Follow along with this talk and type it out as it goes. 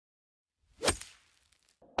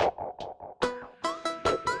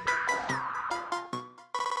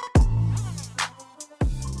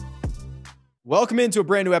Welcome into a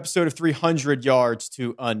brand new episode of 300 Yards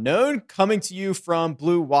to Unknown, coming to you from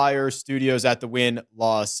Blue Wire Studios at the Wynn,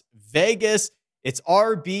 Las Vegas. It's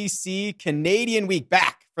RBC Canadian Week,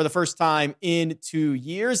 back for the first time in 2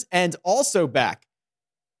 years, and also back,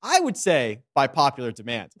 I would say, by popular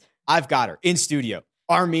demand. I've got her in studio,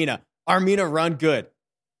 Armina. Armina, run good.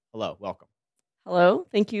 Hello, welcome. Hello,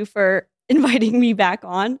 thank you for inviting me back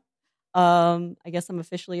on. I guess I'm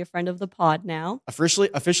officially a friend of the pod now. Officially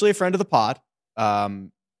a friend of the pod.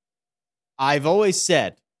 I've always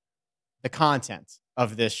said the content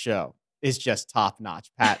of this show is just top notch.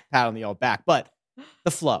 Pat on the old back, but the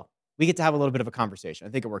flow, we get to have a little bit of a conversation. I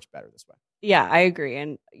think it works better this way. Yeah, I agree,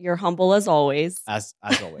 and you're humble as always. As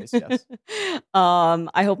always, yes.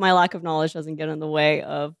 I hope my lack of knowledge doesn't get in the way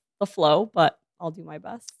of the flow, but I'll do my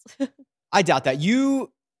best. I doubt that.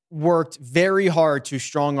 You worked very hard to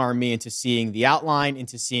strong arm me into seeing the outline,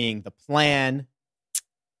 into seeing the plan.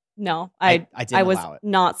 No, I was allow it.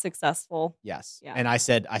 not successful. Yes. Yeah. And I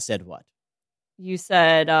said what? You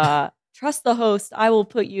said, trust the host. I will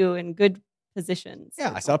put you in good positions.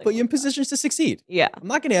 Yeah, I said I'll put you in positions to succeed. Yeah. I'm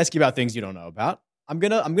not going to ask you about things you don't know about. I'm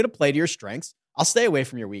gonna play to your strengths. I'll stay away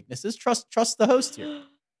from your weaknesses. Trust the host here.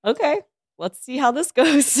 Okay. Let's see how this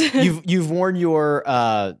goes. You've worn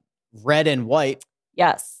your red and white.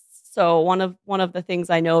 Yes. So one of the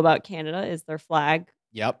things I know about Canada is their flag.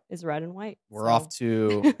 Yep. Is red and white. We're off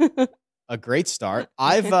to a great start.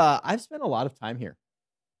 I've spent a lot of time here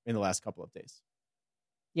in the last couple of days.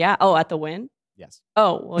 Yeah. Oh, at the Wynn? Yes.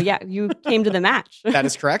 Oh, well, yeah. You came to the match. That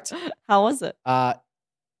is correct. How was it? It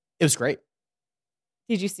was great.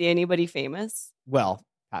 Did you see anybody famous? Well,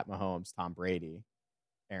 Pat Mahomes, Tom Brady,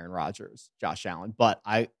 Aaron Rodgers, Josh Allen. But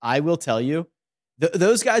I will tell you,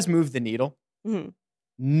 those guys move the needle. Mm-hmm.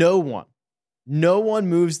 No one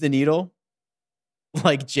moves the needle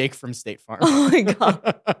like Jake from State Farm. Oh my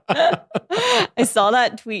God. I saw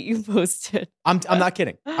that tweet you posted. I'm not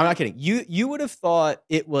kidding. I'm not kidding. You would have thought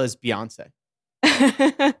it was Beyonce.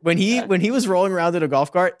 When he was rolling around in a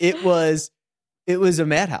golf cart, it was a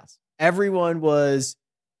madhouse. Everyone was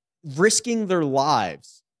risking their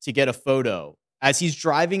lives to get a photo as he's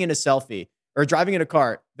driving in a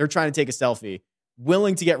cart. They're trying to take a selfie,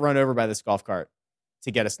 willing to get run over by this golf cart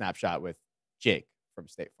to get a snapshot with Jake from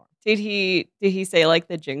State Farm. Did he say like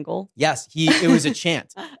the jingle? Yes, it was a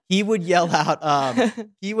chant. He would yell out like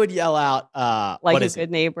what a is good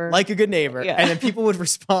it? neighbor. Like a good neighbor. Yeah. And then people would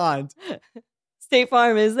respond. State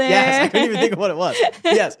Farm is there. Yes, I couldn't even think of what it was.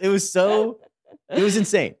 Yes, it was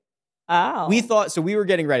insane. Wow. We were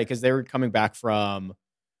getting ready because they were coming back from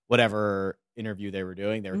whatever interview they were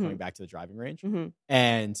doing. They were coming back to the driving range. Mm-hmm.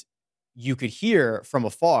 And you could hear from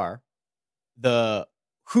afar the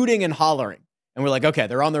hooting and hollering. And we're like, okay,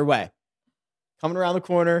 they're on their way. Coming around the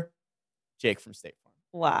corner, Jake from State Farm.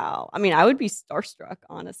 Wow. I mean, I would be starstruck,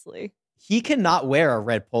 honestly. He cannot wear a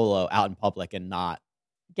red polo out in public and not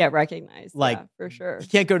get recognized. Like, yeah, for sure. He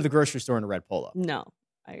can't go to the grocery store in a red polo. No.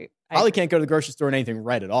 I probably can't go to the grocery store in anything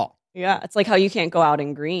red at all. Yeah. It's like how you can't go out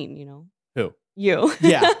in green, you know? Who? You.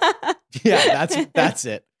 Yeah. Yeah, that's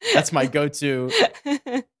it. That's my go-to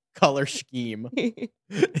color scheme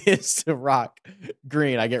is to rock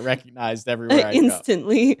green. I get recognized everywhere I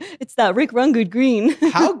instantly. Go. It's that Rick Run green.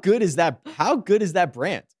 How good is that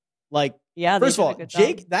brand? Like, yeah, first of all,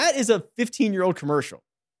 Jake, that is a 15-year-old commercial.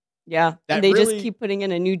 Yeah. And they just keep putting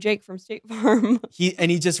in a new Jake from State Farm.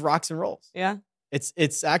 He just rocks and rolls. Yeah.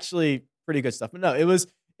 It's actually pretty good stuff. But no, it was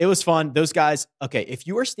fun. Those guys, okay, if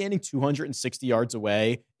you are standing 260 yards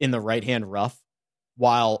away in the right-hand rough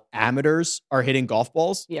while amateurs are hitting golf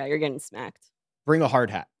balls, yeah, you're getting smacked. Bring a hard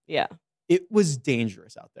hat. Yeah. It was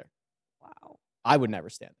dangerous out there. Wow. I would never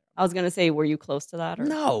stand there. I was going to say, were you close to that? Or?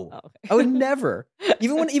 No. Oh, okay. I would never.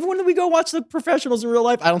 Even when we go watch the professionals in real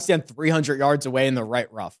life, I don't stand 300 yards away in the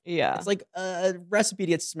right rough. Yeah. It's like a recipe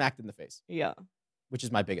to get smacked in the face. Yeah. Which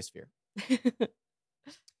is my biggest fear.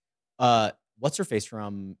 What's her face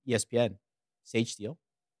from ESPN? Sage Steele.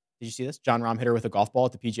 Did you see this? John Rahm hit her with a golf ball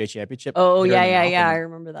at the PGA Championship. Oh, yeah. I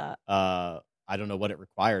remember that. I don't know what it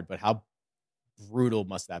required, but how brutal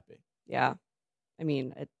must that be? Yeah. I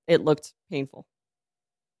mean, it looked painful.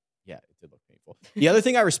 Yeah, it did look painful. The other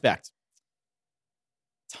thing I respect,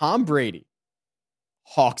 Tom Brady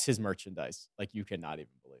hawks his merchandise like you cannot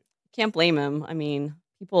even believe. Can't blame him. I mean,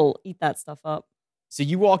 people eat that stuff up. So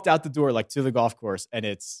you walked out the door like to the golf course and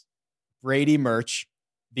it's Brady merch,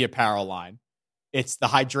 the apparel line. It's the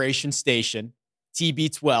hydration station,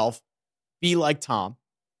 TB12, be like Tom,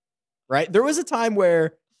 right? There was a time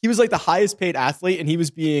where he was like the highest paid athlete and he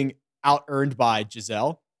was being out-earned by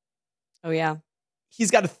Giselle. Oh, yeah.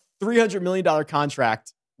 He's got a $300 million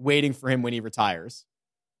contract waiting for him when he retires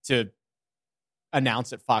to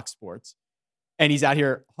announce at Fox Sports, and he's out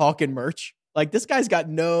here hawking merch. Like, this guy's got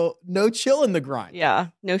no chill in the grind. Yeah,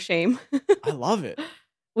 no shame. I love it.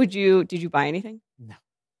 Did you buy anything? No.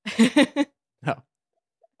 You're No.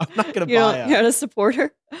 I'm not going to buy not a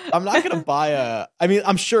supporter? I'm not going to buy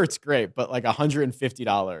I'm sure it's great, but like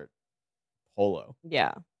 $150 polo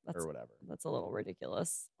Yeah. or whatever. That's a little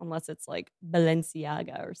ridiculous. Unless it's like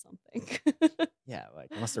Balenciaga or something. Yeah, like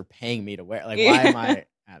unless they're paying me to wear. Like, why am I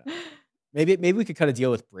don't know. Maybe we could cut a deal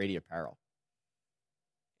with Brady Apparel.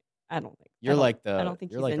 I don't think. You're like I don't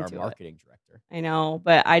think you're he's like our into marketing director. I know,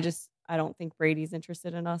 but I don't think Brady's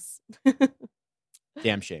interested in us.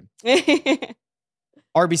 Damn shame.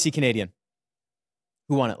 RBC Canadian.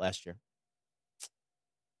 Who won it last year?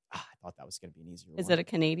 I thought that was going to be an easier one. Is it a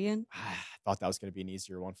Canadian? I thought that was going to be an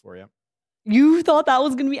easier one for you. You thought that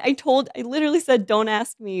was going to be? I literally said, don't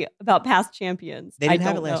ask me about past champions. They didn't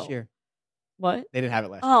have it last year. What? They didn't have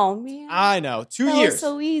it last year. Oh, man. I know. 2 that years. Was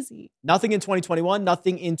so easy. Nothing in 2021,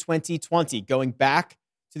 nothing in 2020. Going back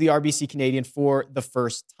to the RBC Canadian for the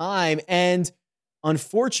first time. And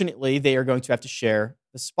unfortunately, they are going to have to share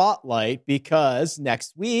the spotlight because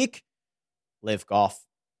next week, Live Golf.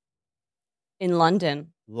 In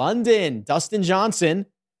London. Dustin Johnson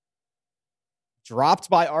dropped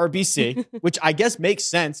by RBC, which I guess makes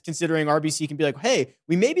sense considering RBC can be like, hey,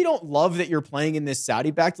 we maybe don't love that you're playing in this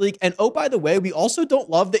Saudi-backed league. And oh, by the way, we also don't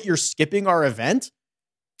love that you're skipping our event.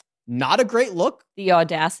 Not a great look. The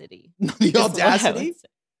audacity. The audacity.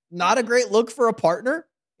 Not a great look for a partner.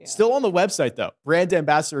 Yeah. Still on the website, though. Brand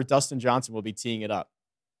ambassador Dustin Johnson will be teeing it up.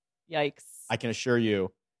 Yikes. I can assure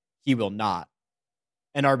you he will not.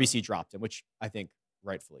 And RBC dropped him, which I think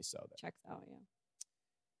rightfully so. Checks out, yeah.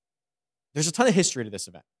 There's a ton of history to this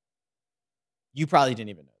event. You probably didn't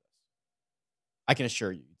even know this. I can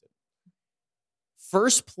assure you didn't.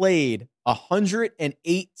 First played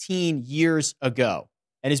 118 years ago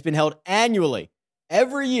and has been held annually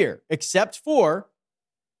every year except for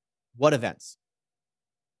what events?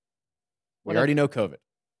 We already know COVID.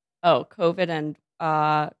 Oh, COVID and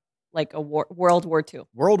like a World War II.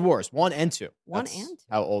 World Wars 1 and 2. That's and 2.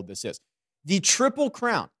 How old this is. The Triple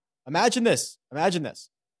Crown. Imagine this.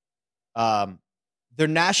 They're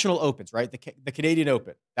national opens, right? The Canadian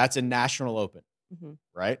Open. That's a national open,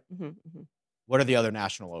 right? What are the other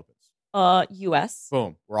national opens? U.S.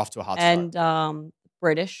 Boom. We're off to a hot start. And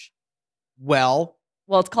British. Well,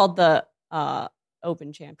 it's called the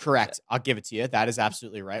Open Championship. Correct. I'll give it to you. That is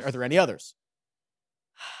absolutely right. Are there any others?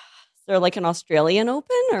 Is there like an Australian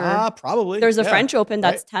Open? Or probably. There's a French Open.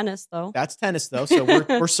 That's tennis, though. That's tennis, though. So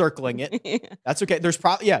we're circling it. Yeah. That's okay. There's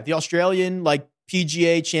probably the Australian like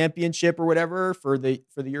PGA Championship or whatever for the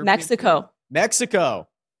European Mexico.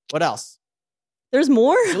 What else? There's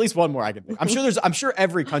more. At least one more I can think. I'm sure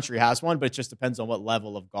every country has one, but it just depends on what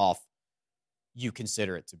level of golf you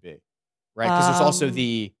consider it to be, right? Because there's also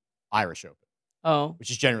the Irish Open, which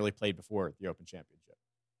is generally played before the Open Championship.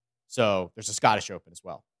 So there's a Scottish Open as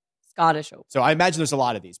well. Scottish Open. So I imagine there's a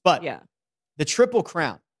lot of these, but the Triple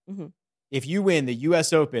Crown. If you win the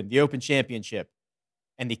U.S. Open, the Open Championship,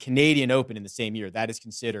 and the Canadian Open in the same year, that is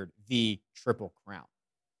considered the Triple Crown.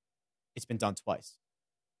 It's been done twice.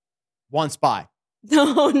 Once by.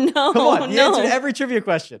 No. Come on, you answered every trivia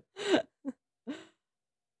question.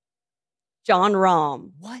 Jon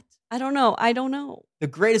Rahm. What? I don't know. The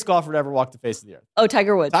greatest golfer to ever walk the face of the earth. Oh,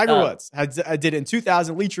 Tiger Woods. Tiger Woods did it in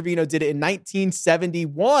 2000. Lee Trevino did it in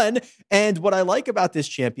 1971. And what I like about this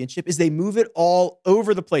championship is they move it all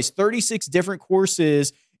over the place. 36 different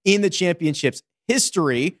courses in the championship's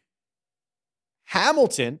history.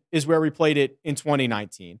 Hamilton is where we played it in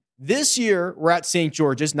 2019. This year, we're at St.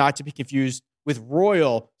 George's, not to be confused with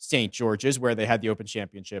Royal St. George's, where they had the Open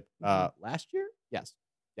Championship last year. Yes.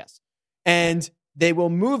 And they will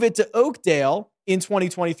move it to Oakdale in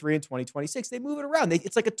 2023 and 2026. They move it around.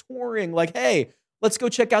 It's like a touring, like, hey, let's go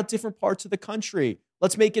check out different parts of the country.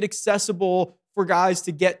 Let's make it accessible for guys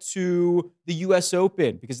to get to the U.S.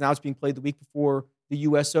 Open because now it's being played the week before the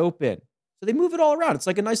U.S. Open. So they move it all around. It's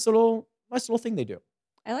like a nice little thing they do.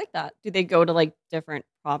 I like that. Do they go to like different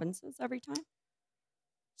provinces every time?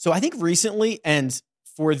 So I think recently, and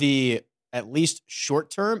for the at least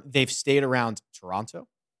short term, they've stayed around Toronto.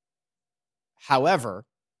 However,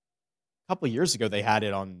 a couple of years ago, they had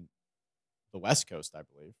it on the West Coast, I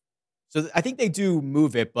believe. So I think they do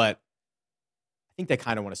move it, but I think they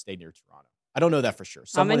kind of want to stay near Toronto. I don't know that for sure.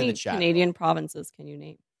 How many Canadian provinces can you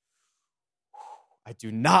name? I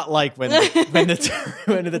do not like when the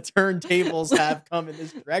turntables have come in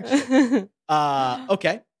this direction.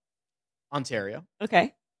 Okay. Ontario.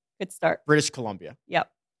 Okay. Good start. British Columbia.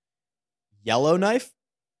 Yep. Yellowknife.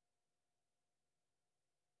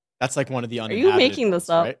 That's like one of the you uninhabited making ones, this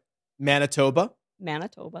up? right? Manitoba,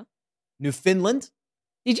 Manitoba. Newfoundland.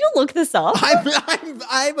 Did you look this up?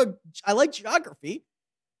 I like geography.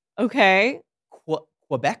 Okay.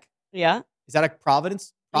 Quebec. Yeah. Is that a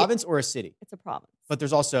province or a city? It's a province. But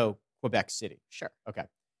there's also Quebec City. Sure. Okay.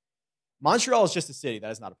 Montreal is just a city.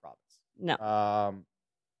 That is not a province. No.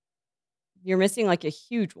 You're missing like a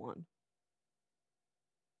huge one.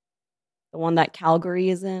 The one that Calgary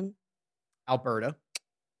is in. Alberta.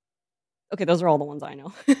 Okay, those are all the ones I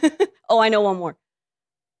know. Oh, I know one more.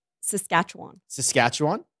 Saskatchewan.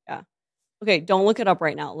 Saskatchewan. Yeah. Okay, don't look it up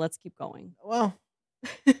right now. Let's keep going. Well,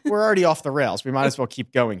 we're already off the rails. We might as well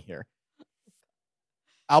keep going here.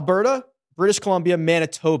 Alberta, British Columbia,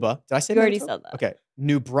 Manitoba. Did I say You already Manitoba? said that. Okay.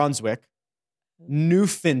 New Brunswick,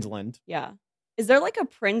 Newfoundland, Yeah. Is there like a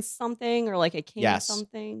prince something or like a king Yes.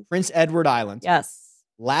 something? Prince Edward Island, Yes.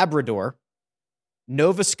 Labrador,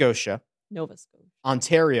 Nova Scotia, Nova Scotia.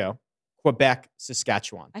 Ontario, Quebec,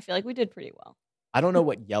 Saskatchewan. I feel like we did pretty well. I don't know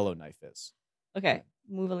what Yellowknife is. Okay,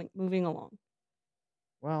 moving along.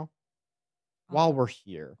 Well, while we're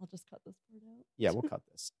here, I'll just cut this part out. yeah, we'll cut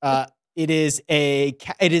this. It is a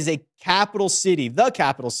capital city, the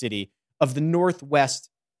capital city of the Northwest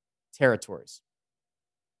Territories.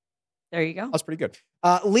 There you go. That's pretty good.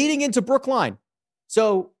 Leading into Brookline.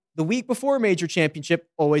 So the week before a major championship,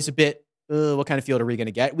 always a bit, what kind of field are we going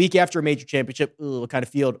to get? Week after a major championship, what kind of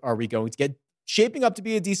field are we going to get? Shaping up to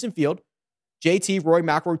be a decent field. JT, Roy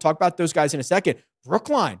McIlroy, we'll talk about those guys in a second.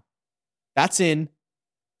 Brookline. That's in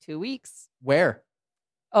 2 weeks. where?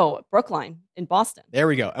 Oh, Brookline in Boston. There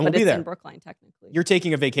we go. And But we'll be it's there. in Brookline, technically. You're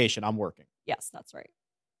taking a vacation. I'm working. Yes, that's right.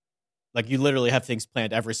 Like you literally have things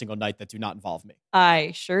planned every single night that do not involve me.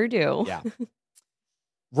 I sure do. Yeah.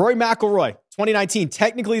 Roy McIlroy, 2019,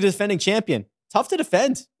 technically the defending champion. Tough to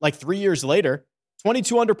defend like 3 years later.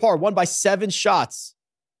 22 under par, won by 7 shots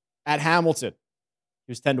at Hamilton.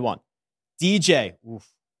 He was 10-1. DJ,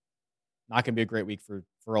 not going to be a great week for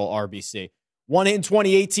old RBC. Won it in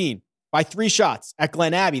 2018 by 3 shots at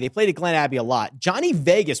Glen Abbey. They played at Glen Abbey a lot. Johnny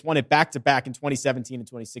Vegas won it back-to-back in 2017 and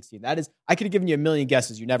 2016. That is, I could have given you a million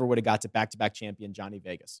guesses. You never would have got to back-to-back champion Johnny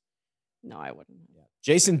Vegas. No, I wouldn't. Yeah.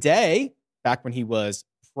 Jason Day, back when he was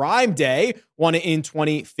prime day, won it in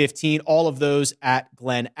 2015. All of those at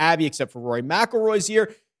Glen Abbey, except for Rory McIlroy's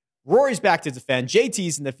year. Rory's back to defend.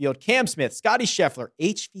 JT's in the field. Cam Smith, Scotty Scheffler,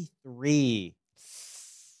 HV3.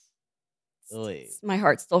 Oy. My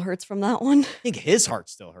heart still hurts from that one. I think his heart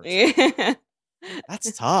still hurts. Yeah.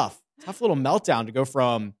 That's tough. Tough little meltdown to go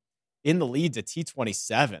from in the lead to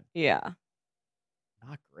T27. Yeah.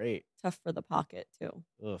 Not great. Tough for the pocket, too.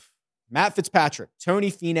 Ugh. Matt Fitzpatrick,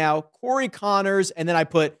 Tony Finau, Corey Connors, and then I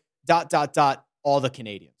put ... all the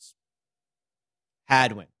Canadians.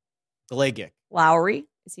 Hadwin, Gligic. Lowry,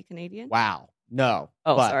 is he Canadian? Wow. No.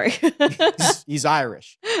 Oh, but sorry. he's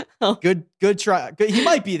Irish. Oh. Good try. He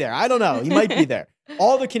might be there. I don't know. He might be there.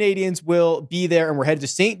 All the Canadians will be there, and we're headed to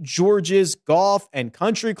St. George's Golf and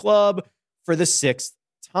Country Club for the 6th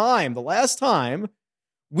time. The last time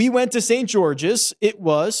we went to St. George's, it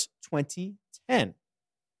was 2010.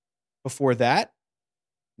 Before that,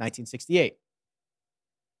 1968.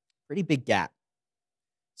 Pretty big gap.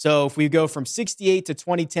 So if we go from 68 to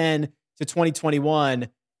 2010 to 2021,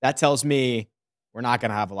 that tells me we're not going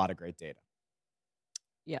to have a lot of great data.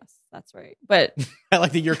 Yes, that's right. But I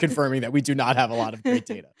like that you're confirming that we do not have a lot of great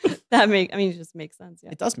data. it just makes sense. Yeah.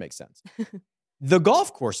 It does make sense. The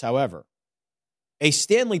golf course, however, a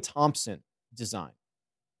Stanley Thompson design,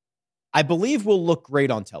 I believe will look great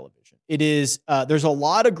on television. It is, there's a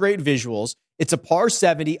lot of great visuals. It's a par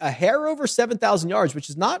 70, a hair over 7,000 yards, which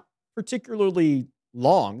is not particularly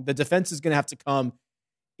long. The defense is going to have to come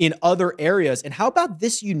in other areas. And how about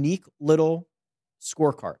this unique little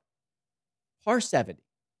scorecard? Par 70.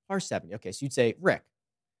 Okay, so you'd say, Rick,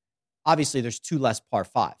 obviously there's 2 less par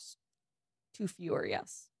 5s. 2 fewer,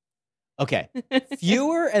 yes. Okay.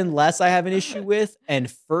 Fewer and less I have an issue with,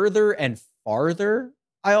 and further and farther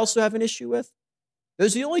I also have an issue with.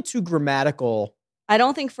 Those are the only 2 grammatical. I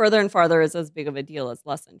don't think further and farther is as big of a deal as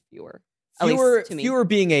less and fewer. At least to me. Fewer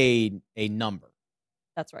being a number.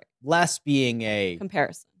 That's right. Less being a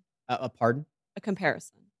Comparison. A pardon? A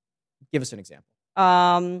comparison. Give us an example.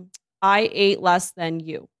 I ate less than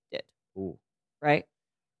you did. Ooh. Right?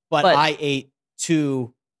 But I ate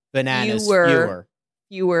 2 bananas fewer.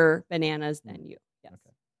 Fewer bananas than you. Yes.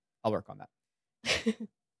 Okay. I'll work on that.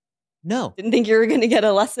 No. Didn't think you were going to get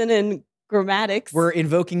a lesson in grammatics. We're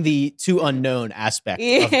invoking the to unknown aspect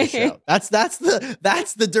of the show. That's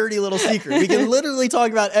the dirty little secret. We can literally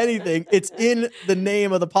talk about anything. It's in the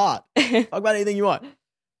name of the pot. Talk about anything you want.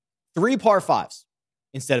 3 par 5s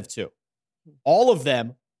instead of 2. All of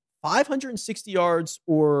them 560 yards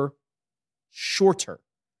or shorter.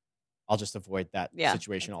 I'll just avoid that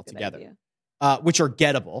situation that's a good altogether, idea. which are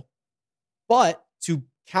gettable. But to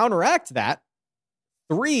counteract that,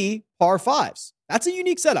 3 par 5s. That's a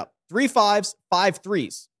unique setup. 3 5s, 5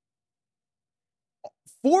 3s.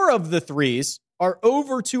 4 of the 3s are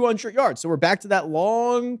over 200 yards. So we're back to that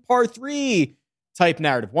long par 3 type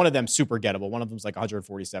narrative. One of them super gettable. One of them's like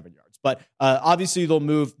 147 yards. But obviously they'll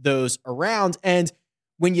move those around. And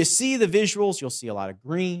when you see the visuals, you'll see a lot of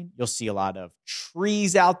green. You'll see a lot of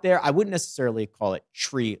trees out there. I wouldn't necessarily call it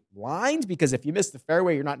tree lined because if you miss the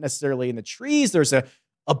fairway, you're not necessarily in the trees. There's a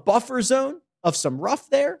buffer zone of some rough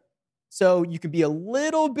there. So you can be a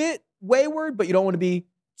little bit wayward, but you don't want to be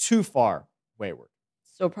too far wayward.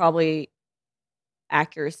 So probably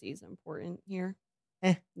accuracy is important here.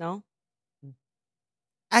 No?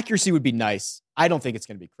 Accuracy would be nice. I don't think it's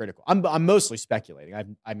going to be critical. I'm mostly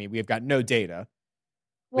speculating. I mean, we have got no data.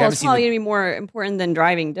 Well, it's probably going to be more important than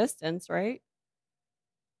driving distance, right?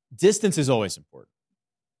 Distance is always important.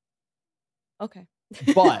 Okay.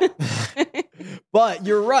 But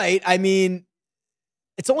you're right. I mean,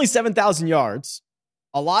 it's only 7,000 yards.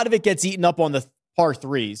 A lot of it gets eaten up on the par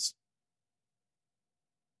 3s.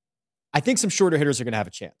 I think some shorter hitters are going to have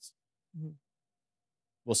a chance. Mm-hmm.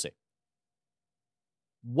 We'll see.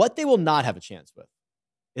 What they will not have a chance with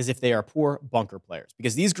is if they are poor bunker players,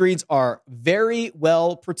 because these greens are very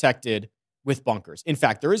well protected with bunkers. In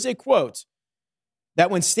fact, there is a quote that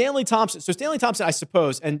when Stanley Thompson, I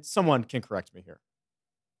suppose, and someone can correct me here,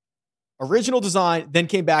 original design, then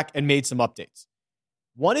came back and made some updates.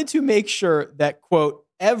 Wanted to make sure that, quote,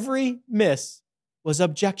 every miss was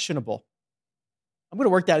objectionable. I'm going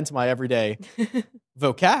to work that into my everyday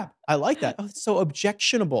vocab. I like that. Oh, it's so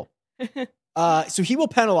objectionable. So he will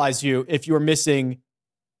penalize you if you're missing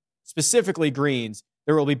specifically greens.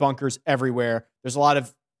 There will be bunkers everywhere. There's a lot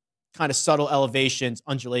of kind of subtle elevations,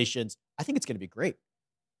 undulations. I think it's going to be great.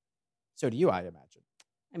 So do you, I imagine.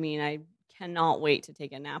 I mean, I cannot wait to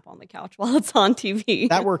take a nap on the couch while it's on TV.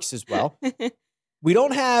 That works as well. We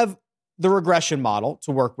don't have the regression model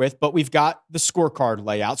to work with, but we've got the scorecard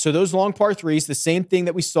layout. So those long par 3s, the same thing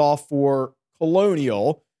that we saw for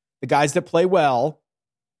Colonial, the guys that play well,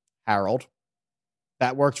 Harold,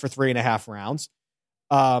 that worked for 3.5 rounds.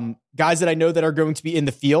 Guys that I know that are going to be in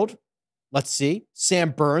the field. Let's see.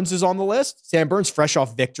 Sam Burns is on the list. Sam Burns, fresh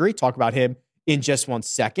off victory. Talk about him in just 1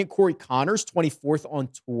 second. Corey Connors, 24th on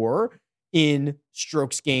tour in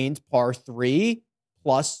strokes gained, par 3,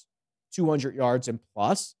 plus 200 yards and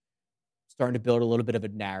plus. Starting to build a little bit of a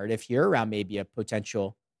narrative here around maybe a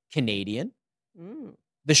potential Canadian.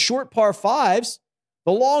 The short par 5s,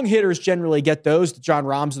 the long hitters generally get those. The John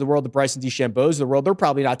Rahms of the world, the Bryson DeChambeaus of the world. They're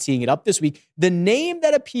probably not teeing it up this week. The name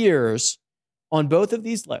that appears on both of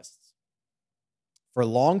these lists for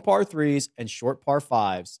long par 3s and short par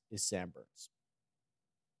 5s is Sam Burns.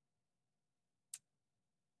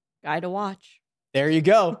 Guy to watch. There you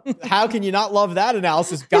go. How can you not love that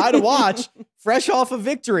analysis? Guy to watch, fresh off of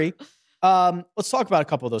victory. Let's talk about a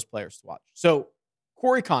couple of those players to watch. So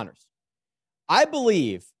Corey Connors, I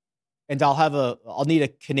believe, and I'll need a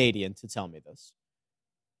Canadian to tell me this.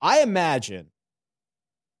 I imagine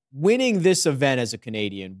winning this event as a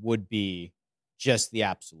Canadian would be just the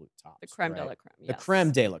absolute top. The creme de la creme. The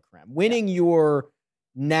creme de la creme. Winning your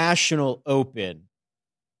national open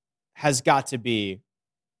has got to be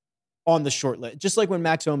on the short list. Just like when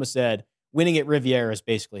Max Homa said, winning at Riviera is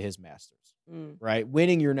basically his Masters, right?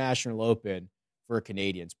 Winning your national open for a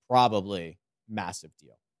Canadian's probably massive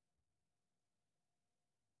deal.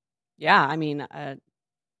 Yeah, I mean,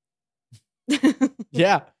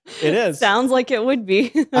 yeah, it is. Sounds like it would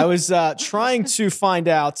be. I was trying to find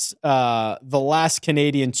out the last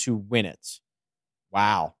Canadian to win it.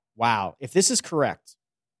 Wow. If this is correct,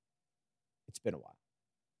 it's been a while.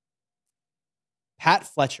 Pat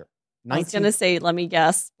Fletcher. I was going to say, let me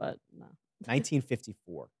guess, but no.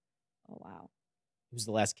 1954. Oh, wow. He was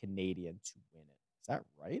the last Canadian to win it. Is that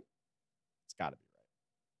right? It's got to be right.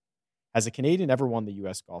 Has a Canadian ever won the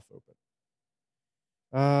U.S. Golf Open?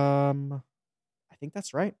 I think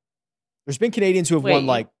that's right. There's been Canadians who have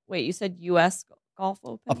won Wait, you said U.S. Golf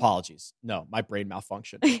Open? Apologies. No, my brain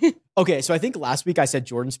malfunctioned. Okay, so I think last week I said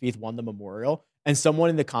Jordan Spieth won the Memorial, and someone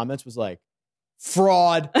in the comments was like,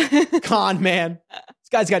 fraud, con man. This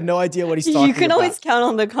guy's got no idea what he's talking about. You can always count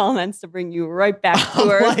on the comments to bring you right back to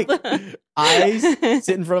earth. I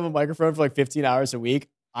sit in front of a microphone for like 15 hours a week.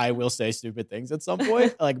 I will say stupid things at some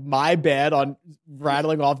point. Like my bad on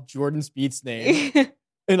rattling off Jordan Spieth's name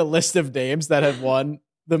in a list of names that have won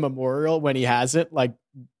the Memorial when he hasn't. Like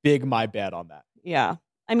big my bad on that. Yeah.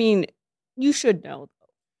 I mean, you should know.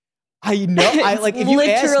 I know. I It's like if you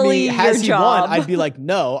asked me, literally has he your won? job. I'd be like,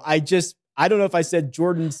 no. I don't know if I said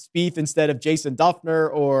Jordan Spieth instead of Jason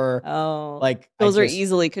Duffner or Oh, like those are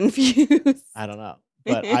easily confused. I don't know.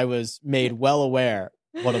 But I was made well aware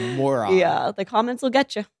what a moron. Yeah, the comments will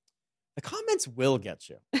get you. The comments will get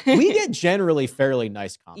you. We get generally fairly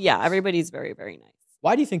nice comments. Yeah, everybody's very, very nice.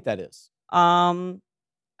 Why do you think that is?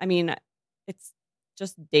 I mean, it's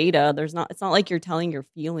just data. It's not like you're telling your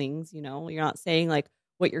feelings, you know. You're not saying like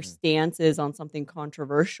what your stance is on something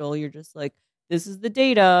controversial. You're just like, this is the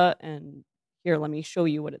data, and here, let me show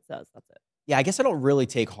you what it says. That's it. Yeah, I guess I don't really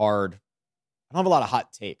take hard. I don't have a lot of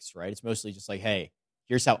hot takes, right? It's mostly just like, hey,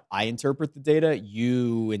 here's how I interpret the data.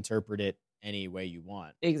 You interpret it any way you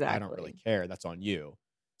want. Exactly. I don't really care. That's on you.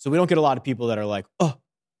 So we don't get a lot of people that are like, oh,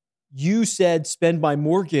 you said spend my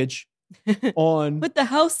mortgage on Put the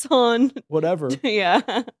house on. whatever.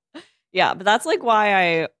 Yeah. Yeah. But that's like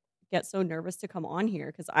why I get so nervous to come on here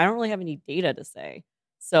because I don't really have any data to say.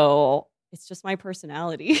 So it's just my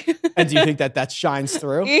personality. And do you think that shines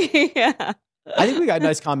through? Yeah. I think we got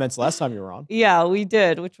nice comments last time you were on. Yeah, we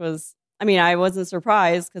did, which was, I mean, I wasn't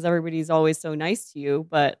surprised because everybody's always so nice to you,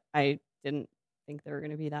 but I didn't think they were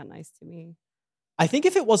going to be that nice to me. I think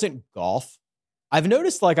if it wasn't golf, I've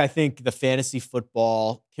noticed like I think the fantasy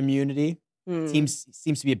football community seems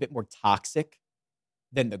to be a bit more toxic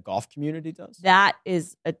than the golf community does. That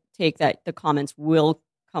is a take that the comments will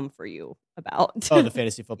come for you about. Oh, the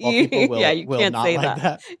fantasy football people will, yeah, you will can't not say like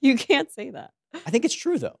that. You can't say that. I think it's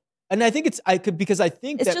true though. And I think it's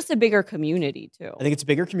just a bigger community too. I think it's a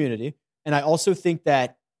bigger community. And I also think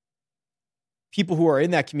that people who are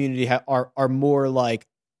in that community are more like,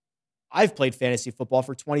 I've played fantasy football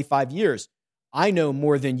for 25 years. I know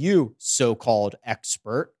more than you, so-called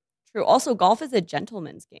expert. True. Also, golf is a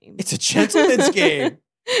gentleman's game. It's a gentleman's game.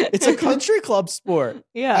 It's a country club sport.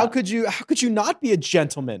 Yeah. How could you not be a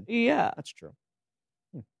gentleman? Yeah. That's true.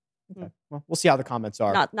 Okay. Well, we'll see how the comments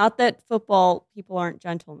are. Not that football people aren't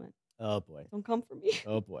gentlemen. Oh boy. Don't come for me.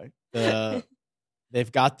 Oh boy.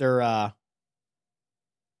 They've got their what are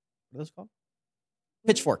those called?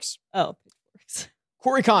 Pitchforks. Oh, pitchforks.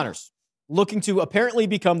 Corey Connors, looking to apparently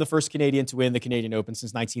become the first Canadian to win the Canadian Open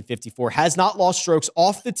since 1954, has not lost strokes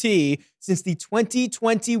off the tee since the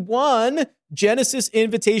 2021 Genesis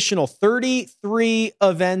Invitational, 33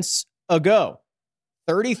 events ago.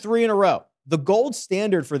 33 in a row. The gold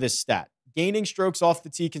standard for this stat, gaining strokes off the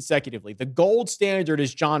tee consecutively. The gold standard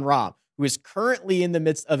is Jon Rahm, who is currently in the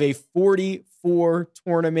midst of a 44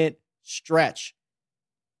 tournament stretch.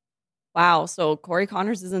 Wow. So Corey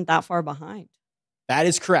Connors isn't that far behind. That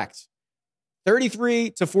is correct.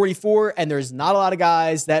 33 to 44, and there's not a lot of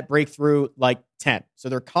guys that break through like 10. So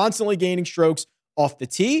they're constantly gaining strokes off the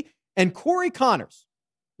tee. And Corey Connors,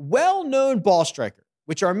 well-known ball striker,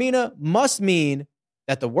 which Armina must mean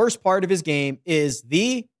that the worst part of his game is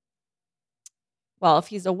well, if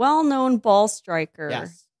he's a well-known ball striker,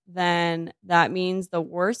 yes, then that means the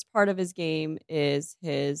worst part of his game is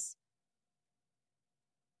his.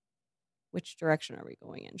 Which direction are we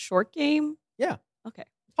going in? Short game? Yeah. Okay.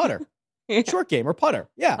 Putter. Yeah. Short game or putter.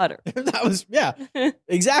 Yeah. Putter. That was, yeah,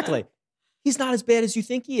 exactly. He's not as bad as you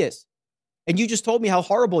think he is. And you just told me how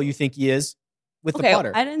horrible you think he is with the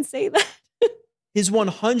putter. I didn't say that. His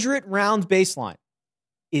 100 round baseline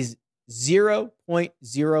is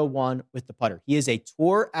 0.01 with the putter. He is a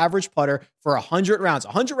tour average putter for 100 rounds.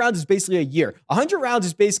 100 rounds is basically a year. 100 rounds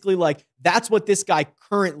is basically like, that's what this guy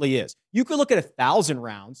currently is. You could look at 1,000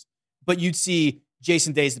 rounds, but you'd see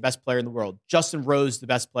Jason Day is the best player in the world. Justin Rose, the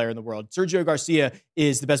best player in the world. Sergio Garcia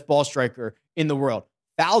is the best ball striker in the world.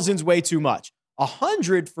 1,000's way too much.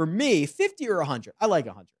 100 for me, 50 or 100, I like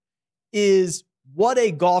 100, is what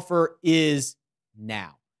a golfer is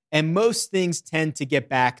now. And most things tend to get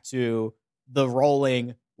back to the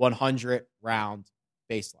rolling 100 round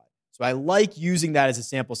baseline. So I like using that as a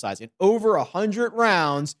sample size. In over 100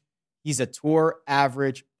 rounds, he's a tour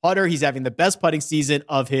average putter. He's having the best putting season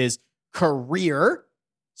of his career.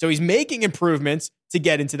 So he's making improvements to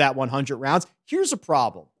get into that 100 rounds. Here's a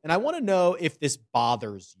problem, and I want to know if this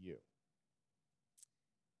bothers you.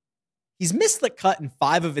 He's missed the cut in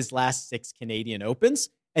 5 of his last 6 Canadian Opens,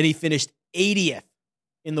 and he finished 80th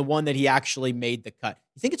in the one that he actually made the cut.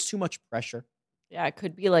 You think it's too much pressure? Yeah, it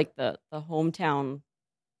could be like the hometown,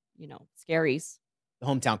 scaries. The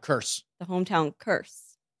hometown curse. The hometown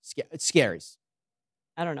curse. It's scaries.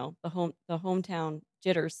 I don't know. The hometown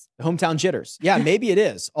jitters. The hometown jitters. Yeah, maybe it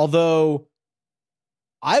is. Although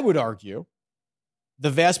I would argue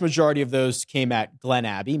the vast majority of those came at Glen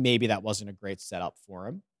Abbey. Maybe that wasn't a great setup for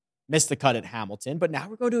him. Missed the cut at Hamilton, but now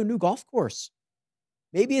we're going to a new golf course.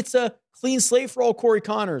 Maybe it's a clean slate for all Corey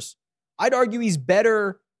Connors. I'd argue he's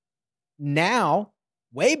better now,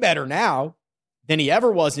 way better now than he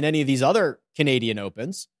ever was in any of these other Canadian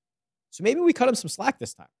Opens. So maybe we cut him some slack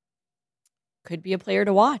this time. Could be a player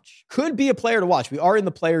to watch. Could be a player to watch. We are in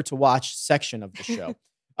the player to watch section of the show.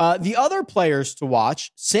 The other players to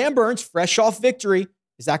watch, Sam Burns, fresh off victory.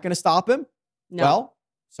 Is that going to stop him? No. Well,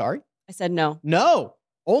 sorry. I said no. No.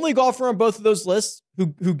 Only golfer on both of those lists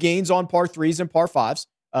who gains on par threes and par fives.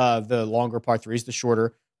 The longer par threes, the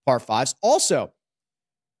shorter par fives. Also,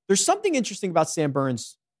 there's something interesting about Sam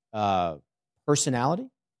Burns' personality.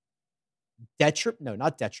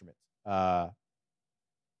 Not detriment.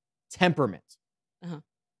 Temperament.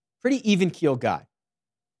 Pretty even-keeled guy.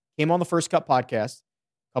 Came on the First Cut podcast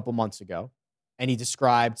a couple months ago, and he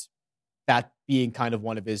described that being kind of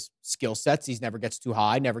one of his skill sets. He never gets too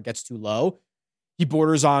high, never gets too low. He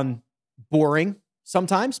borders on boring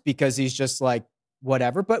sometimes because he's just like,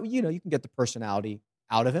 whatever. But, you can get the personality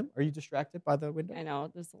out of him. Are you distracted by the window? I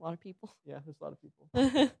know. There's a lot of people. Yeah, there's a lot of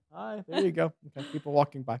people. Hi, there you go. Okay, people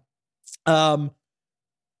walking by.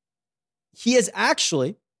 He has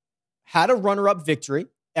actually had a runner-up victory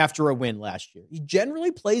after a win last year. He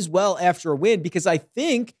generally plays well after a win because I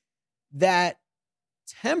think that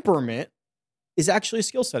temperament is actually a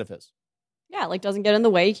skill set of his. Yeah, doesn't get in the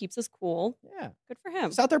way. He keeps us cool. Yeah. Good for him.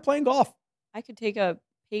 He's out there playing golf. I could take a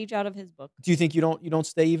page out of his book. Do you think you don't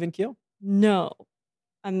stay even keel? No.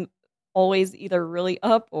 I'm always either really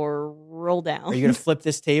up or real down. Are you going to flip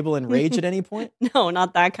this table and rage at any point? No,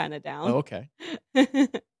 not that kind of down. Oh, okay.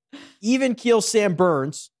 Even keel Sam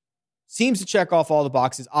Burns seems to check off all the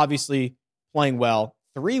boxes, obviously playing well.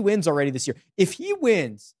 3 wins already this year. If he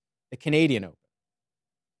wins the Canadian Open,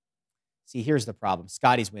 see, here's the problem.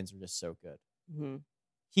 Scotty's wins are just so good. Mm-hmm.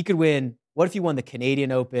 He could win. What if he won the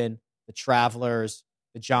Canadian Open, the Travelers,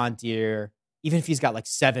 the John Deere? Even if he's got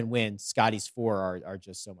 7 wins, Scotty's 4 are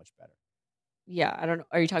just so much better. Yeah, I don't know.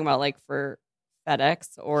 Are you talking about for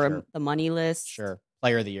FedEx or Sure. the money list? Sure.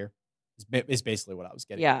 Player of the year is basically what I was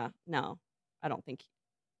getting. Yeah, no, I don't think.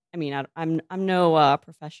 I'm no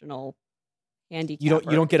professional handicapper.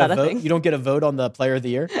 You don't get a vote. You don't get a vote on the player of the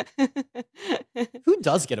year. Who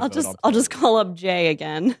does get a vote? I'll just call up Jay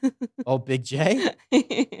again. Oh, Big J.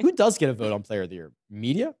 Who does get a vote on player of the year?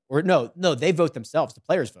 Media or no? They vote themselves. The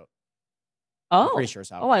players vote. I'm Oh, pretty sure it's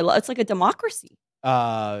how. it's like a democracy.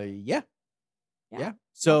 Yeah. Yeah.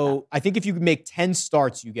 So I think if you make 10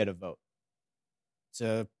 starts, you get a vote. It's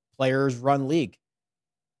a players run league.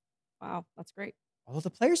 Wow, that's great. Although the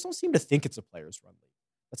players don't seem to think it's a players run league.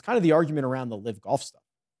 That's kind of the argument around the live golf stuff.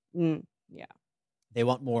 Yeah. They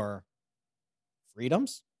want more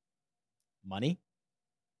freedoms, money.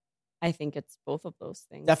 I think it's both of those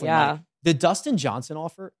things. Definitely. Yeah. Money. The Dustin Johnson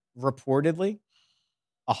offer, reportedly,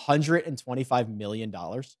 $125 million.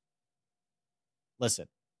 Listen,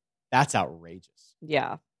 that's outrageous.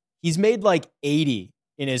 Yeah. He's made 80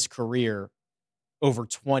 in his career over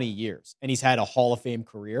 20 years, and he's had a Hall of Fame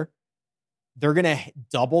career. They're going to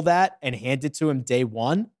double that and hand it to him day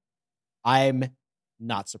one. I'm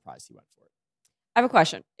not surprised he went for it. I have a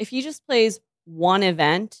question. If he just plays one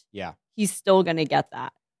event, Yeah. he's still going to get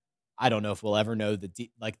that. I don't know if we'll ever know the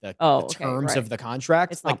Okay, terms right. of the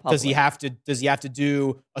contract. It's not does he public. have to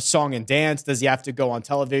do a song and dance? Does he have to go on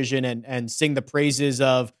television and sing the praises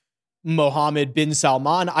of Mohammed bin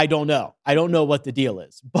Salman? I don't know. I don't know what the deal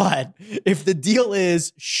is. But if the deal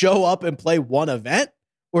is show up and play one event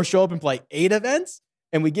or show up and play 8 events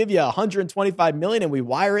and we give you $125 million and we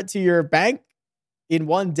wire it to your bank in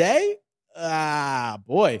one day,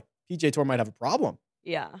 boy, PGA Tour might have a problem.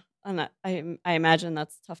 Yeah. And I imagine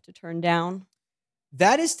that's tough to turn down.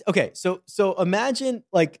 That is okay. So imagine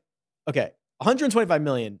 $125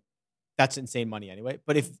 million. That's insane money anyway.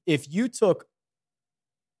 But if you took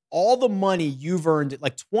all the money you've earned,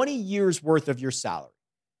 20 years worth of your salary,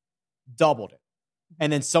 doubled it,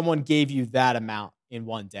 and then someone gave you that amount in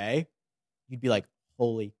one day, you'd be like,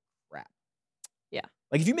 holy crap. Yeah.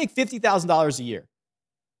 If you make $50,000 a year,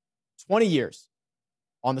 20 years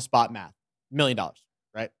on the spot math, $1 million,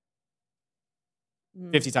 right?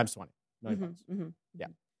 50 times 20. $1 million. Yeah.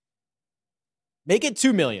 Make it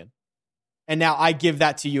 $2 million. And now I give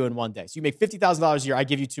that to you in one day. So you make $50,000 a year. I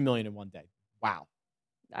give you $2 million in one day. Wow.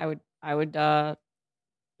 I would. There's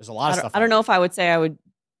a lot of stuff. I don't know if I would say I would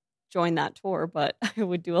join that tour, but I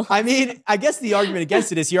would do a lot. I mean, I guess the argument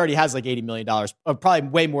against it is he already has $80 million, probably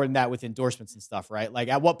way more than that with endorsements and stuff, right?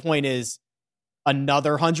 At what point is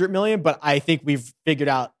another $100 million? But I think we've figured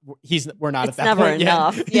out we're not It's at that never point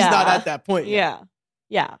enough. yet. He's Yeah. not at that point yet.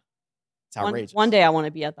 Yeah. It's outrageous. One day I want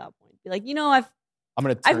to be at that point. Be like,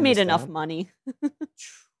 I've made this enough down. money.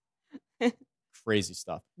 Crazy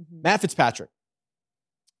stuff. Matt Fitzpatrick.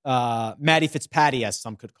 Matty Fitzpatty, as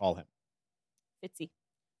some could call him. Fitzy.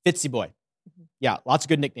 Fitzy boy. Mhm. Yeah, lots of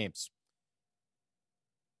good nicknames.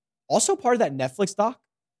 Also part of that Netflix doc.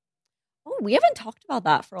 Oh, we haven't talked about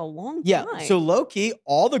that for a long Yeah, time. so low key,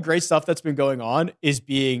 all the great stuff that's been going on is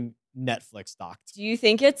being Netflix docked. Do you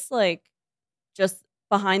think it's like just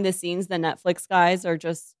behind the scenes, the Netflix guys are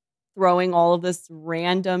just throwing all of this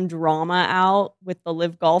random drama out with the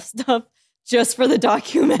live golf stuff just for the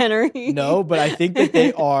documentary? No, but I think that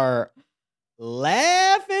they are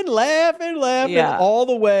laughing Yeah. all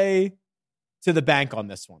the way to the bank on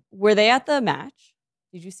this one. Were they at the match?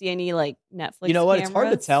 Did you see any like Netflix? You know what? Cameras? It's hard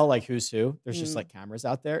to tell like who's who. There's just Mm. like cameras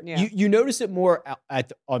out there. Yeah. You notice it more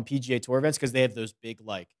on PGA Tour events because they have those big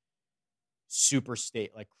like super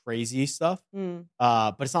state like crazy stuff. Mm.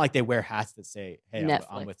 But it's not like they wear hats that say, "Hey,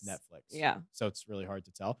 I'm with Netflix. Netflix." Yeah. So it's really hard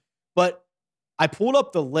to tell. But I pulled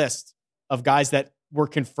up the list of guys that were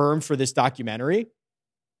confirmed for this documentary.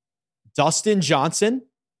 Dustin Johnson.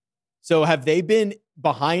 So have they been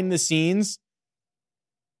behind the scenes?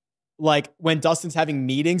 Like when Dustin's having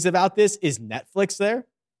meetings about this, is Netflix there?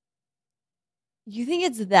 You think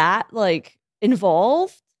it's that like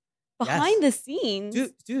involved behind Yes. the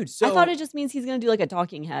scenes? Dude. So I thought it just means he's gonna do like a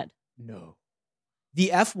talking head. no. The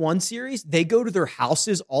F1 series, they go to their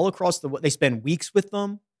houses all across they spend weeks with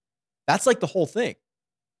them. That's like the whole thing.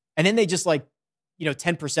 And then they just like,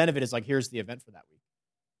 10% of it is like, here's the event for that week.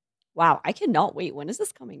 Wow, I cannot wait. When is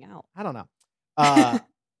this coming out? I don't know.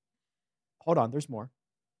 Hold on, there's more.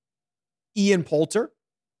 Ian Poulter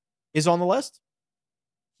is on the list.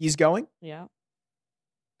 He's going. Yeah.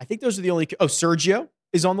 I think those are the only. Oh, Sergio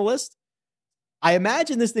is on the list. I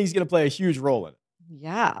imagine this thing's going to play a huge role in it.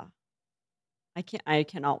 Yeah. I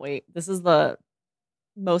cannot wait. This is the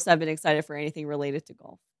most I've been excited for anything related to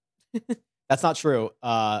golf. That's not true.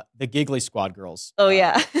 The Giggly Squad girls. Oh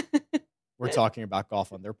yeah. We're talking about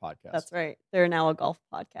golf on their podcast. That's right. They're now a golf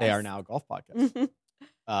podcast. They are now a golf podcast,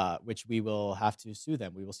 Mhm. which we will have to sue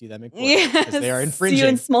them. We will see them in court Yes. because they are infringing. See you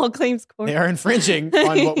in small claims court. They are infringing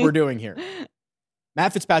on what we're doing here.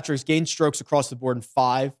 Matt Fitzpatrick's gained strokes across the board in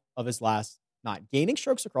 5 of his last 9. Gaining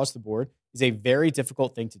strokes across the board is a very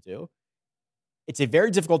difficult thing to do. It's a very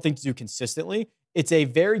difficult thing to do consistently. It's a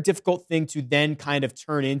very difficult thing to then kind of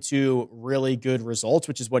turn into really good results,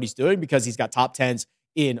 which is what he's doing because he's got top 10s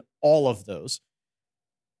in all of those.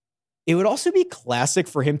 It would also be classic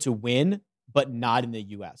for him to win, but not in the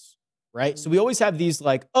U.S., right? So we always have these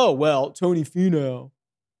like, oh, well, Tony Finau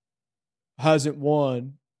hasn't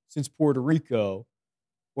won since Puerto Rico,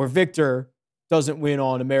 or Victor doesn't win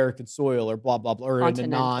on American soil, or blah, blah, blah, or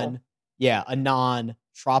in a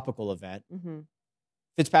non-tropical event. Mm-hmm.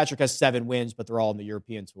 Fitzpatrick has 7 wins, but they're all on the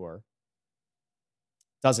European Tour.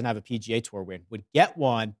 Doesn't have a PGA Tour win. Would get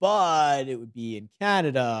one, but it would be in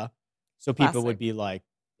Canada. So people Classic. would be like,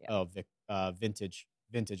 Yeah. vintage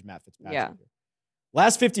Matt Fitzpatrick. Yeah.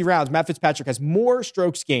 Last 50 rounds, Matt Fitzpatrick has more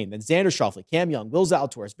strokes gained than Xander Schauffele, Cam Young, Will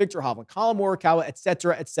Zalatoris, Victor Hovland, Colin Morikawa, et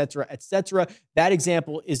cetera, et cetera, et cetera. That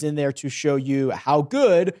example is in there to show you how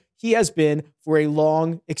good he has been for a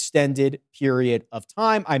long, extended period of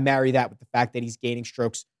time. I marry that with the fact that he's gaining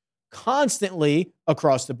strokes constantly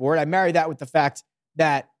across the board. I marry that with the fact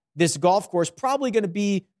that this golf course probably going to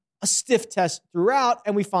be a stiff test throughout,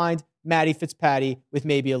 and we find Matty Fitzpatty with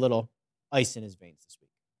maybe a little ice in his veins this week.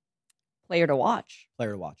 Player to watch.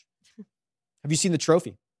 Player to watch. Have you seen the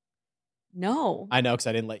trophy? No. I know because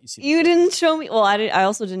I didn't let you see. You didn't show me. Well, I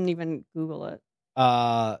also didn't even Google it.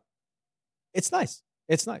 It's nice.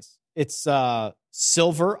 It's nice. It's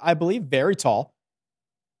silver, I believe, very tall.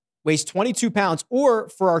 Weighs 22 pounds, or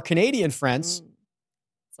for our Canadian friends,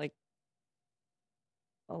 It's like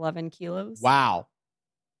 11 kilos. wow,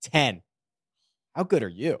 10. How good are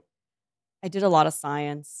you? I did a lot of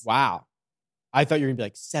science. Wow. I thought you were going to be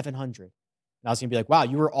like 700. And I was going to be like, wow,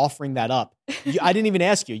 you were offering that up. I didn't even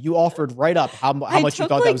ask you. You offered right up how much you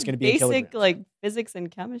thought that was going to be in kilograms. Basic like physics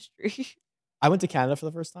and chemistry. I went to Canada for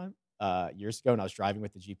the first time years ago, and I was driving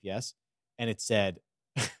with the GPS, and it said,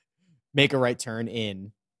 make a right turn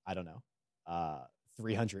in, I don't know,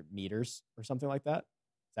 300 meters or something like that.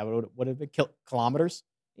 Is that what it would have been? Kilometers?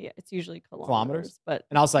 Yeah, it's usually kilometers. Kilometers? But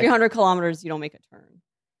And I was like, 300 kilometers, you don't make a turn.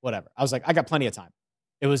 whatever. I was like, I got plenty of time.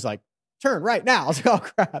 It was like, turn right now. I was like, oh,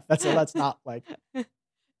 crap. That's not like,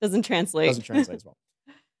 Doesn't translate. doesn't translate as well.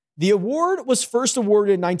 The award was first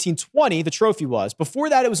awarded in 1920. The trophy was. Before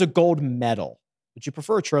that, it was a gold medal. Would you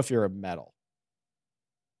prefer a trophy or a medal?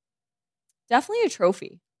 Definitely a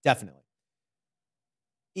trophy. Definitely.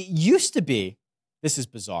 It used to be, this is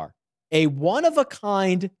bizarre, a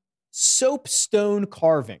one-of-a-kind soapstone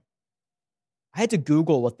carving. I had to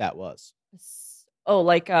Google what that was. Oh,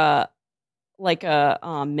 like a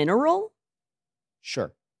mineral?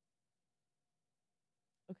 Sure.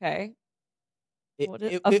 Okay. It, What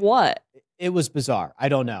is, it, of it, what? it was bizarre. I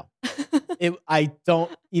don't know. I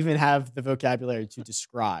don't even have the vocabulary to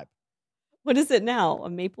describe. What is it now? A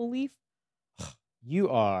maple leaf?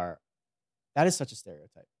 That is such a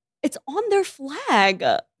stereotype. It's on their flag.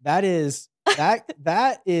 That is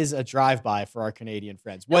a drive-by for our Canadian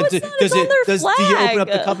friends. No, it's not. It's on their do you open up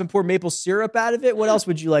the flag. cup and pour maple syrup out of it? What else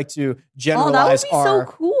would you like to Oh, that would generalize be our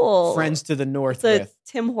so cool. friends to the north It's a with?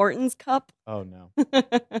 Tim Hortons cup. Oh no.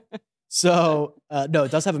 So no,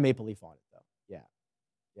 it does have a maple leaf on it though.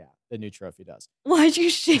 Yeah, the new trophy does. Why'd you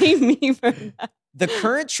shame me for that? The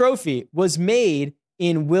current trophy was made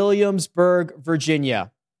in Williamsburg,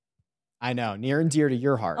 Virginia. I know, near and dear to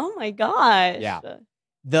your heart. Oh my gosh. Yeah.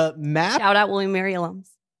 The map. Shout out William Mary alums.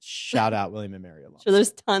 Shout out William and Mary alums. Sure,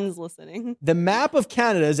 there's tons listening. The map of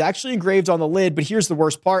Canada is actually engraved on the lid, but here's the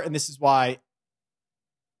worst part, and this is why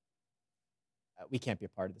we can't be a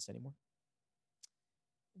part of this anymore.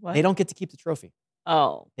 What? They don't get to keep the trophy.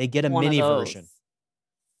 Oh. They get a one of mini those. version.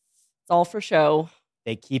 It's all for show.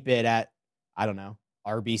 They keep it at, I don't know,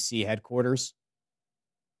 RBC headquarters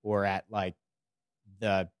or at like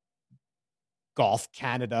the Golf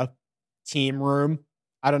Canada team room.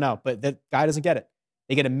 I don't know, but the guy doesn't get it.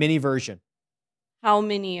 They get a mini version. How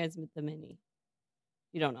many is the mini?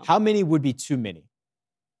 You don't know. How many would be too many?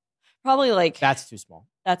 Probably like That's too small.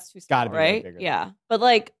 that's too small, gotta be way right? bigger. Yeah. But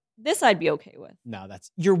like this I'd be okay with. No,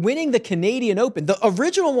 you're winning the Canadian Open. The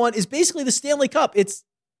original one is basically the Stanley Cup. It's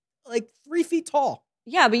like 3 feet tall.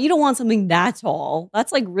 Yeah, but you don't want something that tall.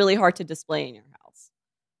 That's like really hard to display in your house.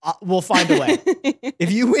 We'll find a way.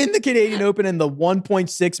 If you win the Canadian Open and the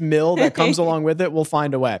 1.6 mil that comes along with it, we'll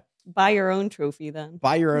find a way. Buy your own trophy then.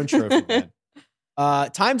 Buy your own trophy, man.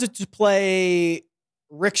 Time to play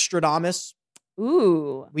Rick Stradamus.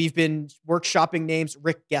 Ooh. We've been workshopping names.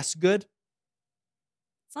 Rick Guessgood.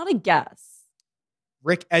 It's not a guess.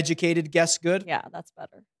 Rick Educated Guessgood. Yeah, that's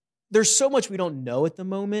better. There's so much we don't know at the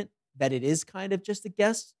moment that it is kind of just a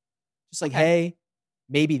guess. Just like, Okay. hey,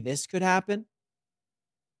 maybe this could happen.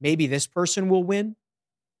 Maybe this person will win.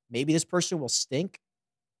 Maybe this person will stink.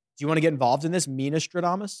 Do you want to get involved in this, Mina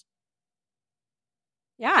Stradamus?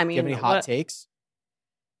 Yeah, I Do mean, you have any hot takes?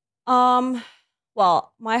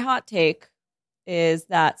 well, my hot take is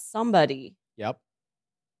that somebody Yep.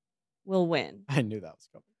 will win I knew that was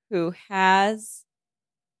coming. who has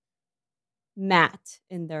Matt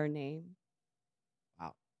in their name.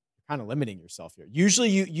 You're kind of limiting yourself here. Usually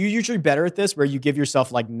you're usually better at this where you give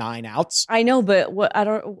yourself like 9 outs. I know, but what I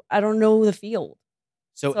don't know the field.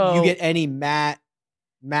 So you get any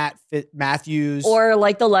Matthews Or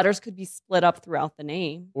like the letters could be split up throughout the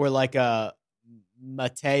name. or like a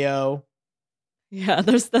Mateo, Yeah,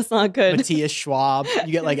 that's not good. Matthias Schwab.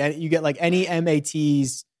 You get like any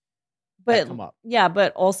MATs that But come up. yeah,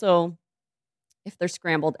 but also if they're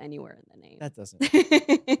scrambled anywhere in the name. That doesn't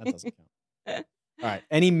count. All right.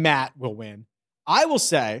 Any Matt will win. I will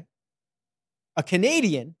say a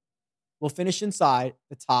Canadian will finish inside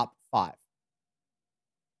the top 5.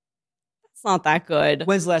 It's not that good.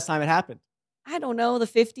 When's the last time it happened? I don't know, the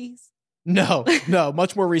 50s. No,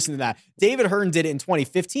 much more recent than that. David Hearn did it in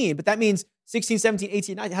 2015, but that means 16, 17,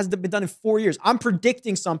 18, 19 hasn't been done in 4 years. I'm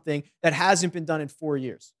predicting something that hasn't been done in 4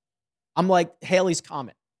 years. I'm like Haley's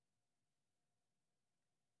Comet.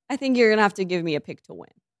 I think you're going to have to give me a pick to win.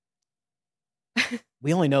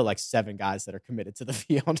 We only know like 7 guys that are committed to the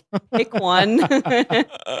field. Pick one.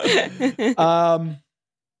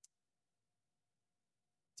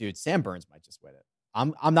 Dude, Sam Burns might just win it.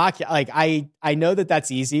 I'm not like I know that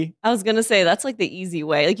that's easy. I was going to say, that's like the easy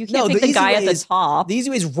way. Like you can't No, pick the the guy easy at way the is- top. The easy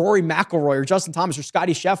way is Rory McIlroy or Justin Thomas or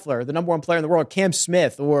Scotty Scheffler, the number 1 player in the world, Cam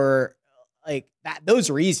Smith, or like that. Those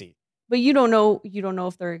are easy. But you don't know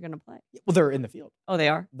if they're going to play. Well, they're in the field. Oh, they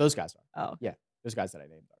are? Those guys are. Oh. Yeah, those guys that I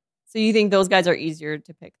named are. So you think those guys are easier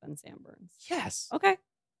to pick than Sam Burns? Yes. Okay.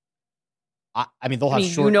 I mean, they'll I have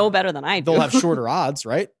mean, short. you know better than I do. They'll have shorter odds,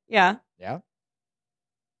 right? Yeah. Yeah.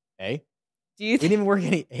 A. Do you We think didn't even work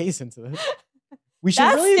any A's into this. We should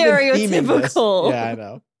That's really have been theming this. stereotypical. Yeah, I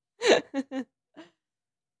know.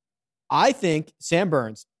 I think Sam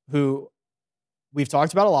Burns, who we've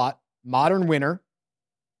talked about a lot, modern winner,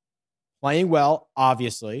 playing well,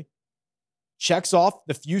 obviously, checks off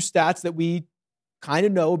the few stats that we kind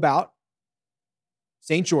of know about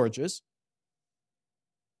St. George's,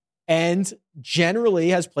 and generally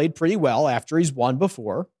has played pretty well after he's won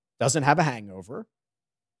before, doesn't have a hangover.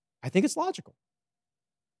 I think it's logical.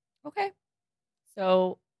 Okay.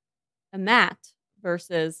 So a Matt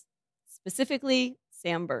versus specifically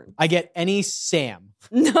Sam Burns. I get any Sam.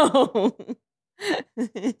 No.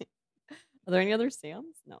 Are there any other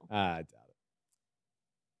Sams? No. I doubt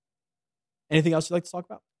it. Anything else you'd like to talk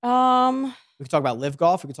about? We could talk about Live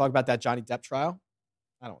Golf. We could talk about that Johnny Depp trial.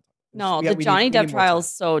 I don't. No, the Johnny Depp trial is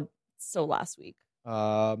so last week.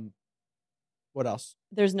 What else?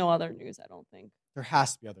 There's no other news, I don't think. There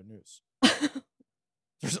has to be other news.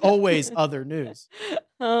 There's always other news.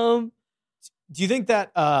 Do you think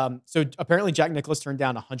that? So apparently, Jack Nicklaus turned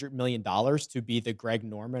down $100 million to be the Greg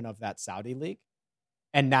Norman of that Saudi league,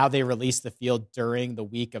 and now they released the field during the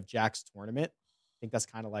week of Jack's tournament. I think that's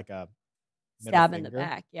kind of like a stab in the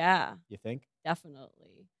back. Yeah, you think?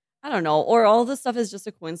 Definitely. I don't know. Or all this stuff is just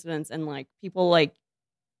a coincidence, and like people like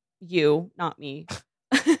you, not me,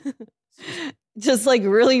 just like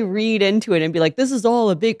really read into it and be like, "This is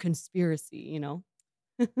all a big conspiracy," you know.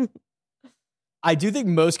 I do think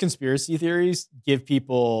most conspiracy theories give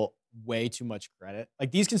people way too much credit.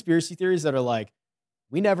 Like these conspiracy theories that are like,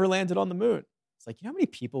 we never landed on the moon. It's like, you know how many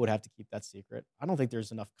people would have to keep that secret? I don't think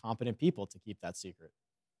there's enough competent people to keep that secret.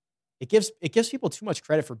 It gives people too much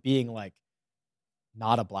credit for being like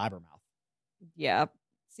not a blabbermouth. Yeah.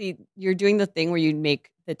 See, you're doing the thing where you make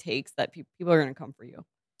the takes that people are going to come for you.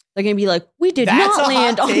 They're going to be like, we did not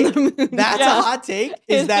land on the moon. That's a hot take,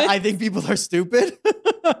 is that I think people are stupid.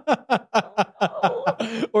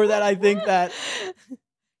 Or that I think that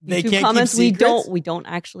they can't comments, keep secrets. We don't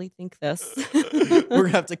actually think this. We're going to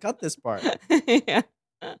have to cut this part. Yeah.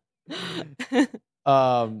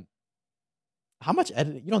 How much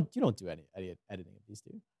editing? You don't do any editing of these,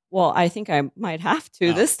 do you? Well, I think I might have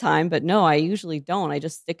to this time, but no, I usually don't. I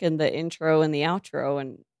just stick in the intro and the outro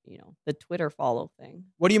and, you know, the Twitter follow thing.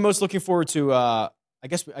 What are you most looking forward to? I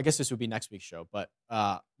guess this would be next week's show, but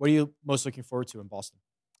what are you most looking forward to in Boston?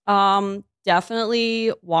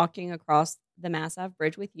 Definitely walking across the Mass Ave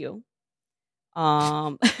Bridge with you.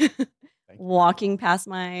 Walking past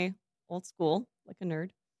my old school like a nerd.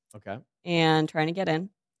 Okay. And trying to get in.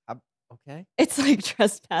 Okay. It's like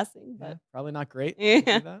trespassing, but probably not great.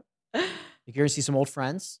 Yeah. You're going to see some old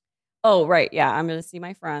friends? Oh, right. Yeah, I'm going to see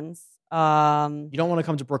my friends. You don't want to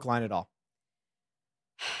come to Brookline at all?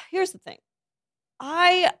 Here's the thing.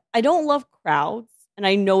 I don't love crowds, and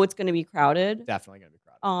I know it's going to be crowded. Definitely going to be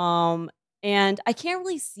crowded. And I can't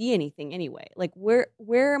really see anything anyway. Like,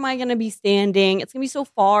 where am I going to be standing? It's going to be so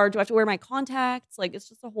far. Do I have to wear my contacts? Like, it's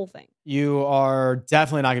just a whole thing. You are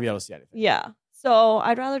definitely not going to be able to see anything. Yeah. So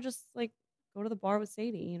I'd rather just like go to the bar with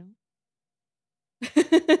Sadie, you know.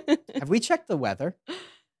 Have we checked the weather?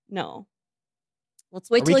 No. Let's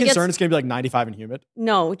wait till it gets... Are we concerned it's going to be like 95 and humid?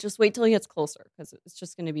 No, just wait till it gets closer because it's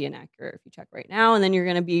just going to be inaccurate if you check right now. And then you're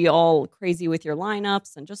going to be all crazy with your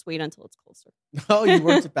lineups and just wait until it's closer. Oh, you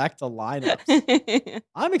worked it back to lineups.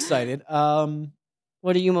 I'm excited.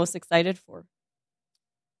 What are you most excited for?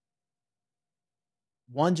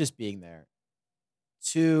 One, just being there.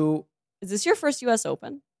 Two... Is this your first U.S.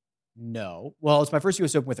 Open? No. Well, it's my first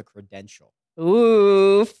U.S. Open with a credential.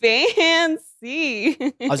 Ooh, fancy.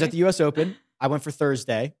 I was at the U.S. Open. I went for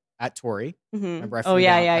Thursday at Torrey. Mm-hmm. Remember, I flew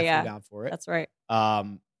down for it. That's right.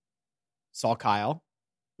 Saw Kyle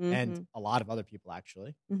and a lot of other people,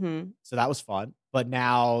 actually. So that was fun. But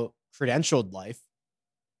now, credentialed life.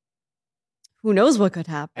 Who knows what could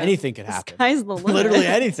happen? Anything could happen. Sky's the limit. Literally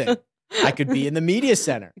anything. I could be in the media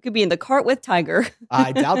center. You could be in the cart with Tiger.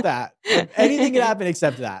 I doubt that. Anything could happen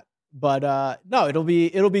except that. But no, it'll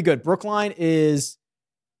be good. Brookline is,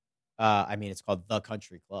 it's called The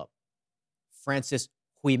Country Club. Francis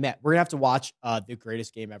Ouimet. We're gonna have to watch the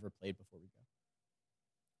greatest game ever played before we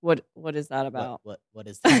go. What is that about? What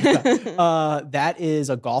is that about? That is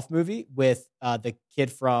a golf movie with the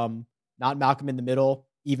kid from not Malcolm in the Middle,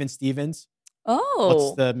 Even Stevens.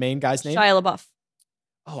 Oh, what's the main guy's name? Shia LaBeouf.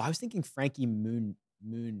 Oh, I was thinking Frankie Moon.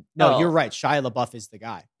 No, You're right. Shia LaBeouf is the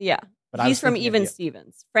guy. Yeah, but he's from Even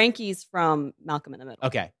Stevens. Frankie's from Malcolm in the Middle.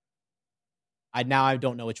 Okay. I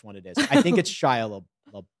don't know which one it is. I think it's Shia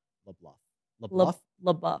LaBeouf.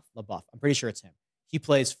 LaBeouf. I'm pretty sure it's him. He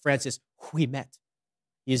plays Francis Ouimet.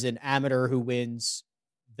 He's an amateur who wins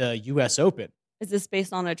the U.S. Open. Is this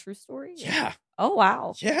based on a true story? Yeah. Oh,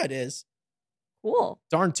 wow. Yeah, it is. Cool.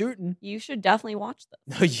 Darn tootin'. You should definitely watch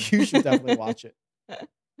this. No, you should definitely watch it. Okay.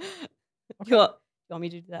 You want me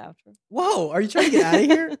to do the outro? Whoa, are you trying to get out of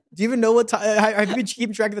here? Do you even know what time? Have you been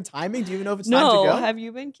keeping track of the timing? Do you even know if it's time to go? No, have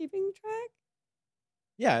you been keeping track?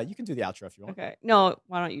 Yeah, you can do the outro if you want. Okay. No,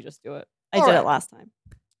 why don't you just do it? I did it last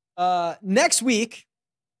time. Next week,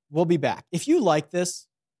 we'll be back. If you like this,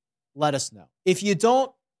 let us know. If you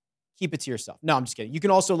don't, keep it to yourself. No, I'm just kidding. You can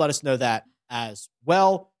also let us know that as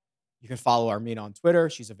well. You can follow Armina on Twitter.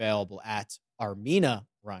 She's available at Armina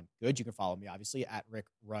Run Good. You can follow me, obviously, at Rick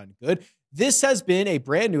Run Good. This has been a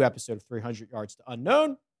brand new episode of 300 Yards to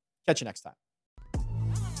Unknown. Catch you next time.